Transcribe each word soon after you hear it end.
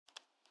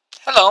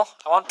Hello,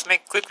 I want to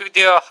make a quick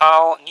video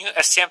how new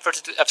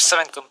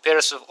STM32F7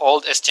 compares with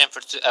old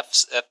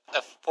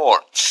STM32F4.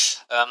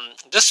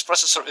 This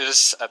processor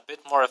is a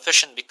bit more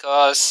efficient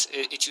because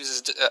it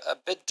uses a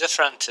bit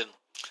different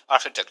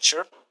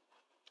architecture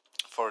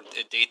for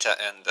data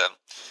and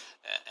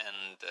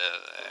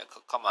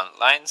command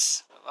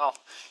lines. Well,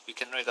 you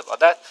can read about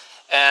that.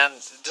 And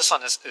this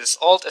one is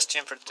old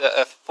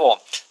STM32F4.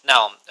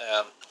 Now,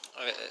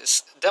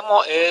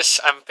 demo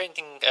is I'm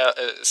painting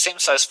same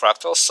size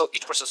fractals, so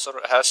each processor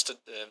has to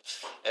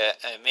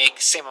make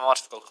same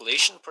amount of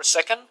calculation per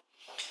second.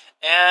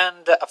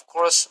 And of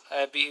course,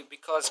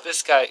 because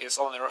this guy is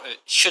only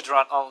should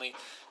run only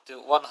to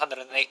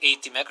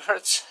 180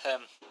 megahertz,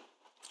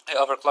 I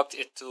overclocked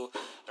it to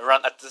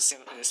run at the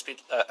same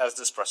speed as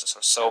this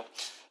processor. So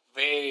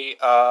they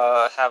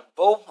have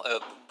both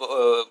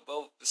the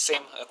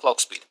same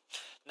clock speed.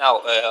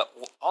 Now,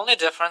 only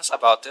difference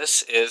about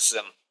this is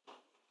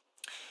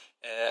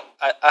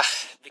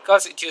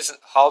because it uses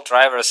Hall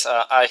drivers.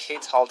 I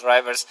hate Hall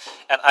drivers,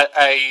 and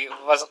I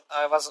was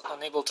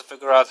unable to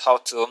figure out how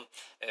to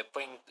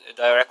point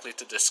directly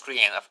to the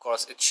screen. Of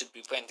course, it should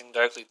be pointing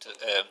directly to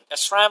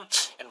SRAM,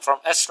 and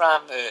from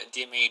SRAM,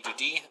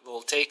 DMA2D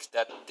will take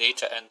that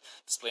data and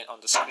display it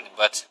on the screen.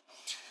 But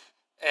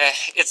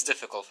it's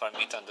difficult for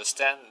me to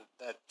understand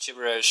that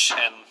gibberish,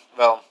 and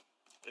well,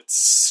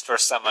 it's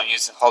first time I'm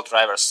using Hall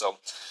drivers, so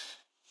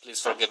please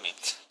forgive me.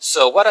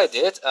 So what I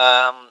did,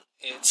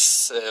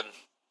 it's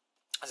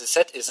as I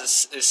said,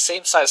 is the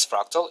same size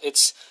fractal.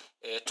 It's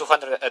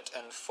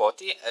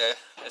 240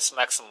 as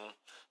maximum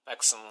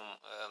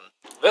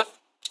width,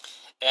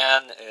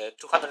 and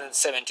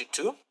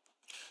 272.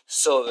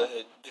 So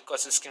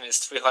because the screen is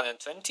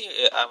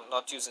 320, I'm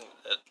not using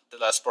the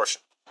last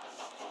portion.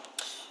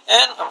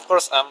 And of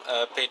course, I'm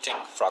painting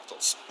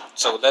fractals.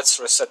 So let's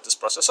reset this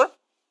processor.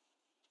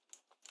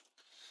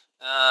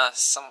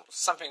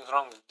 Something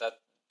wrong with that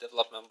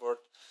development board.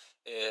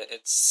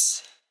 It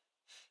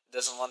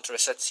doesn't want to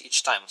reset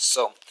each time.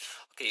 So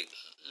okay,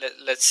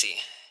 let's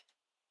see.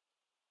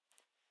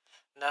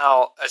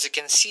 Now, as you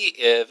can see,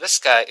 this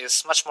guy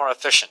is much more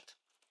efficient,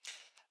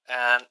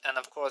 and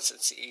of course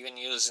it's even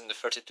using the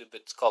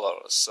 32-bit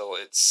colors. So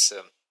it's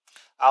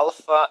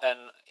alpha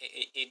and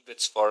 8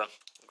 bits for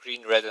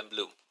green, red, and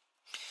blue.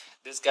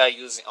 This guy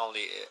using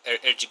only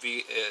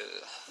RGB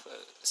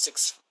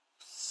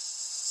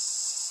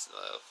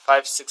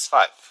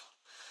 565,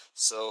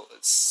 so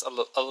it's a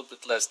little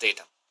bit less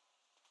data.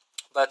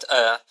 But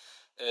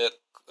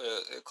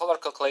color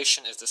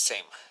calculation is the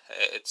same.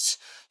 It's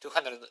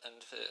 200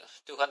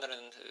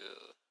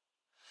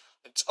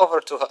 it's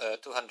over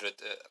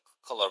 200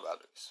 color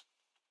values.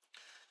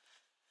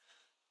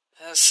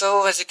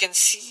 So as you can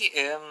see,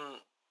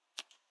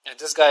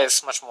 this guy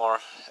is much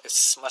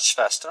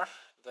faster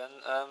than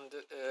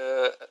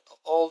the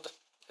old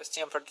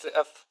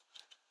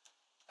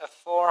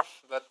STM32F4.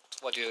 But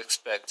what do you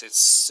expect?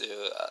 It's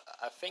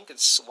I think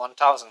it's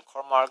 1000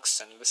 core marks,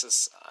 and this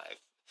is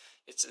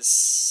it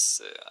is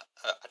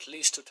at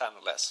least 2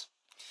 times less.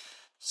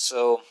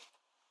 So,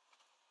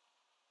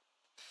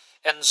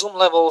 and zoom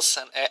levels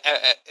and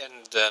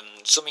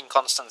zooming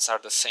constants are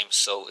the same,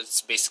 so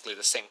it's basically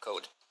the same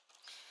code.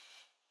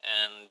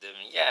 And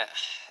yeah,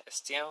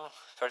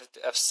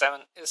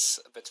 STM32F7 is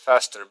a bit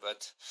faster,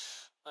 but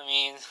I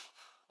mean,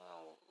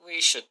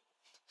 we should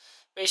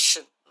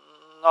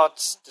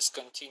not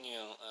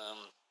discontinue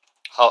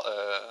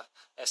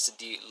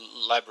STD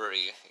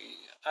library.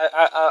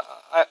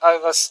 I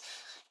was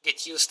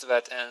get used to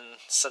that, and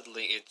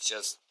suddenly it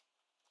just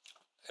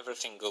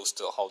everything goes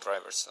to a Hall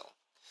driver. So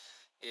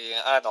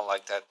yeah, I don't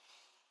like that.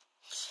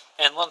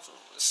 And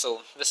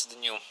so this is the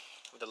new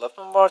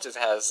development board. It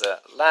has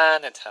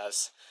LAN. It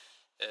has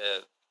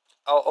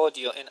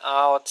audio in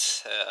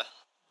out,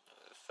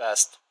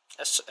 fast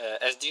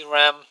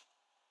SD-RAM.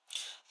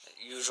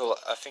 Usual,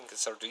 I think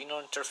it's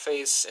Arduino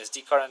interface,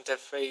 SD card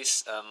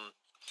interface,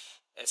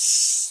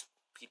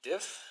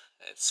 SPDIF,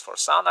 it's for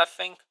sound, I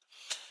think,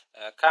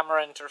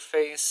 camera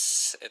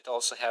interface. It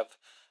also have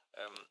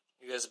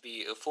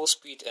USB full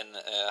speed and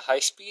high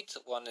speed.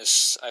 One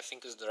is, I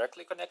think, is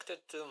directly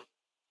connected to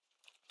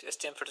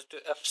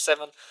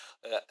STM32F7.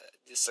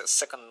 This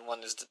second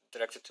one is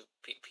directed to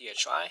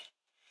PHI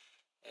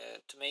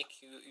to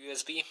make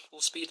USB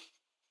full speed.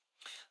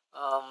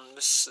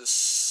 This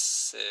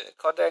is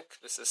codec.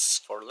 This is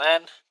for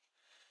LAN,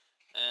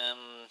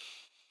 and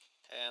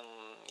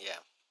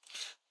yeah,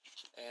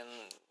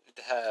 and it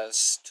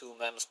has 2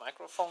 MEMS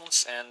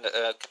microphones and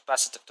a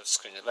capacitive touch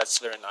screen. That's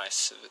very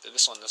nice.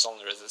 This one is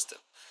only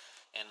resistive,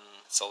 and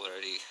it's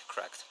already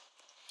cracked.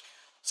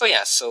 So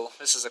yeah, so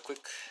this is a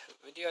quick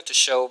video to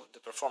show the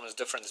performance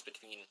difference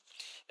between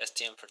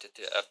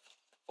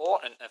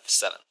STM32F4 and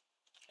F7,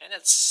 and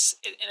it's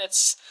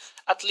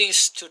at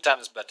least 2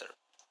 times better.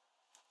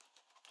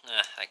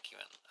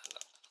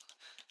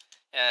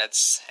 Yeah,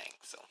 it's hang,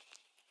 so.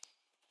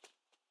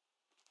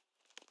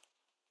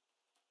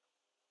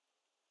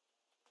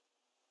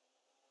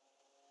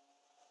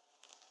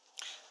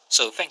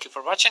 So thank you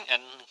for watching,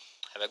 and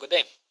have a good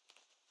day.